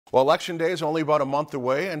Well, Election Day is only about a month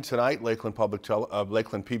away, and tonight Lakeland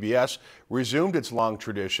Lakeland PBS resumed its long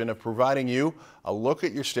tradition of providing you a look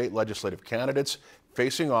at your state legislative candidates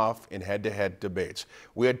facing off in head-to-head debates.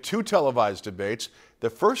 We had two televised debates. The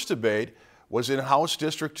first debate was in House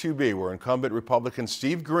District 2B, where incumbent Republican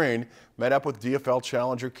Steve Green met up with DFL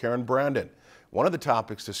challenger Karen Brandon. One of the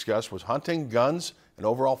topics discussed was hunting, guns, and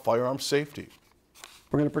overall firearm safety.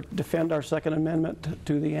 We're going to defend our Second Amendment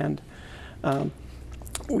to the end.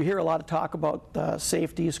 We hear a lot of talk about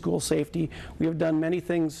safety, school safety. We have done many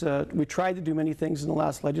things, we tried to do many things in the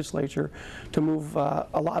last legislature to move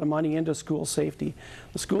a lot of money into school safety.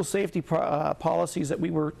 The school safety policies that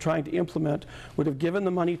we were trying to implement would have given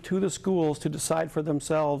the money to the schools to decide for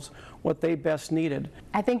themselves what they best needed.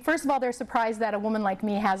 I think first of all they're surprised that a woman like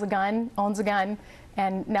me has a gun, owns a gun,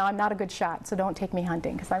 and now I'm not a good shot, so don't take me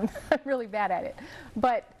hunting because I'm really bad at it.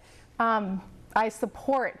 But I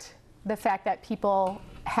support the fact that people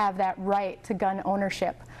have that right to gun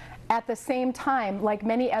ownership. At the same time, like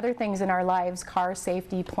many other things in our lives, car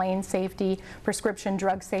safety, plane safety, prescription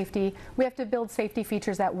drug safety, we have to build safety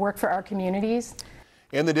features that work for our communities.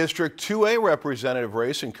 In the District 2A representative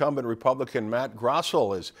race, incumbent Republican Matt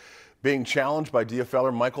Grossel is being challenged by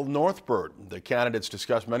DFLer Michael Northbird. The candidates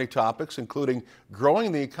discussed many topics, including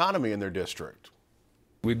growing the economy in their district.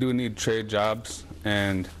 We do need trade jobs,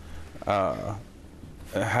 and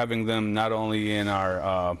having them not only in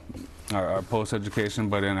our post-education,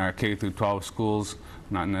 but in our K through 12 schools,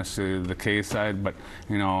 not necessarily the K side, but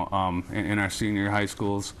in our senior high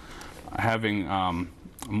schools, having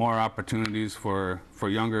more opportunities for the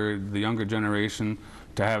younger generation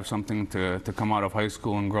to have something to come out of high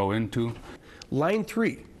school and grow into. Line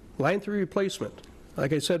 3 replacement.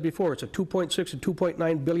 Like I said before, it's a $2.6 to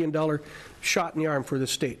 $2.9 billion shot in the arm for the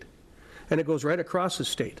state, and it goes right across the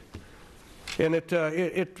state. And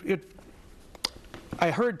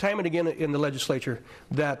I heard time and again in the legislature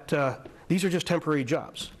that these are just temporary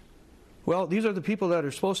jobs. Well, these are the people that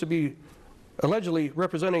are supposed to be allegedly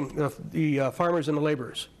representing the farmers and the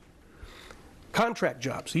laborers. Contract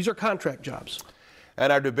jobs. These are contract jobs.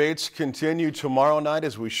 And our debates continue tomorrow night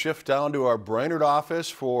as we shift down to our Brainerd office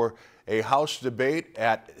for a House debate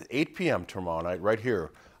at 8 p.m. tomorrow night right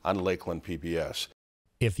here on Lakeland PBS.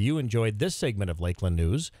 If you enjoyed this segment of Lakeland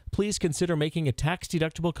News, please consider making a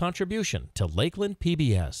tax-deductible contribution to Lakeland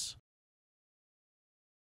PBS.